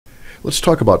Let's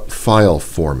talk about file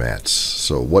formats.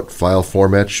 So what file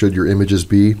format should your images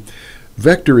be?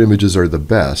 Vector images are the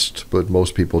best, but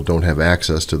most people don't have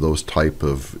access to those type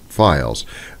of files.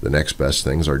 The next best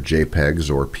things are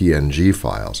JPEGs or PNG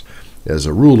files. As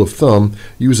a rule of thumb,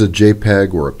 use a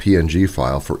JPEG or a PNG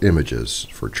file for images.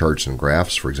 For charts and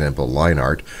graphs, for example line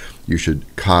art, you should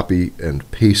copy and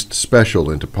paste special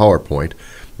into PowerPoint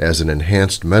as an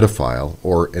enhanced meta file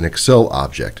or an Excel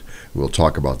object. We'll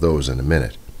talk about those in a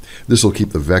minute. This will keep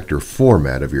the vector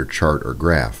format of your chart or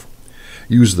graph.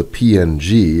 Use the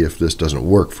PNG if this doesn't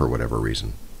work for whatever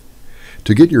reason.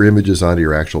 To get your images onto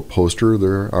your actual poster,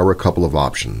 there are a couple of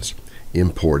options: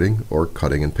 importing or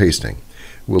cutting and pasting.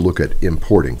 We'll look at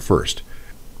importing first.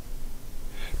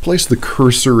 Place the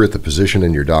cursor at the position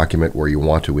in your document where you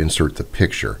want to insert the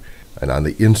picture, and on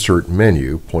the Insert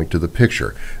menu, point to the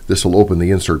picture. This will open the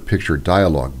Insert Picture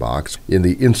dialog box. In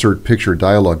the Insert Picture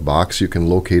dialog box, you can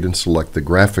locate and select the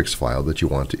graphics file that you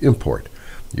want to import.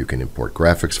 You can import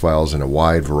graphics files in a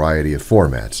wide variety of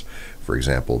formats, for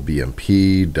example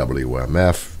BMP,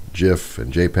 WMF, GIF,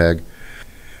 and JPEG.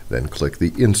 Then click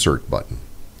the Insert button.